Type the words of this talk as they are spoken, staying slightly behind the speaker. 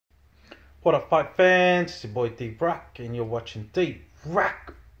What up, fight fans? It's your boy D-Rock, and you're watching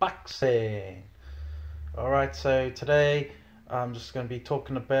D-Rock Boxing. Alright, so today I'm just going to be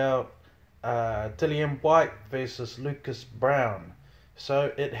talking about Dillian Whyte versus Lucas Browne.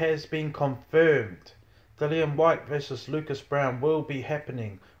 So it has been confirmed. Dillian Whyte versus Lucas Browne will be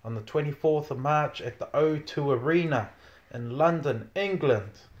happening on the 24th of March at the O2 Arena in London,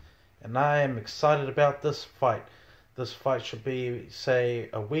 England. And I am excited about this fight. This fight should be, say,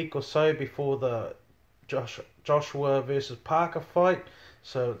 a week or so before the Joshua versus Parker fight.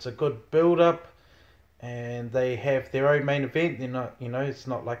 So it's a good build-up, and they have their own main event. They're not, it's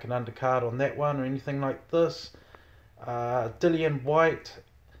not like an undercard on that one or anything like this. Dillian Whyte,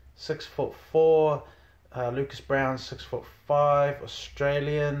 6'4", Lucas Browne, 6'5",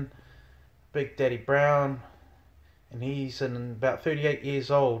 Australian, Big Daddy Brown, and he's about 38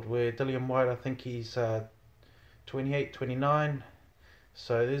 years old. Where Dillian Whyte, I think he's 28, 29.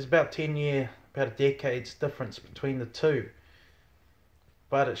 So there's about about a decade's difference between the two.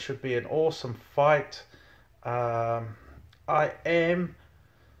 But it should be an awesome fight. I am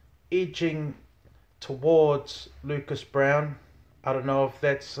edging towards Lucas Browne. I don't know if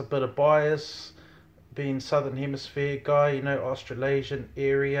that's a bit of bias, being Southern Hemisphere guy, Australasian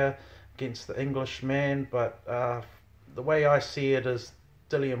area against the Englishman. But the way I see it is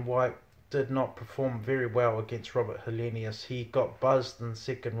Dillian Whyte did not perform very well against Robert Helenius. He got buzzed in the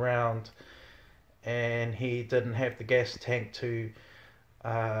second round, and he didn't have the gas tank to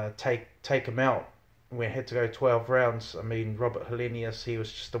take him out. We had to go 12 rounds. I mean, Robert Helenius, he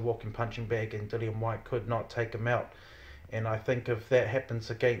was just a walking punching bag, and Dillian Whyte could not take him out. And I think if that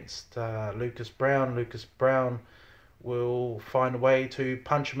happens against Lucas Browne will find a way to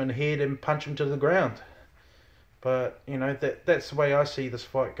punch him in the head and punch him to the ground. But, that's the way I see this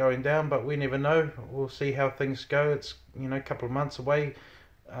fight going down. But we never know. We'll see how things go. It's, a couple of months away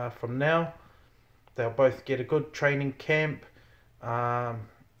from now. They'll both get a good training camp. And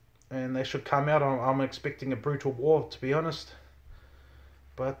they should come out. I'm expecting a brutal war, to be honest.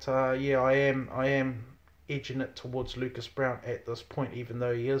 But, yeah, I am edging it towards Lucas Browne at this point, even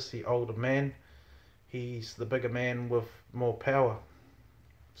though he is the older man. He's the bigger man with more power.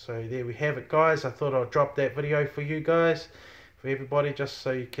 So there we have it, guys. I thought I'd drop that video for you guys, for everybody, just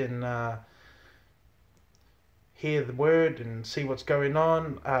so you can hear the word and see what's going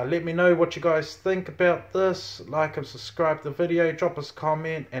on. Let me know what you guys think about this. Like and subscribe to the video, drop us a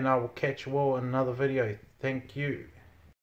comment, and I will catch you all in another video. Thank you.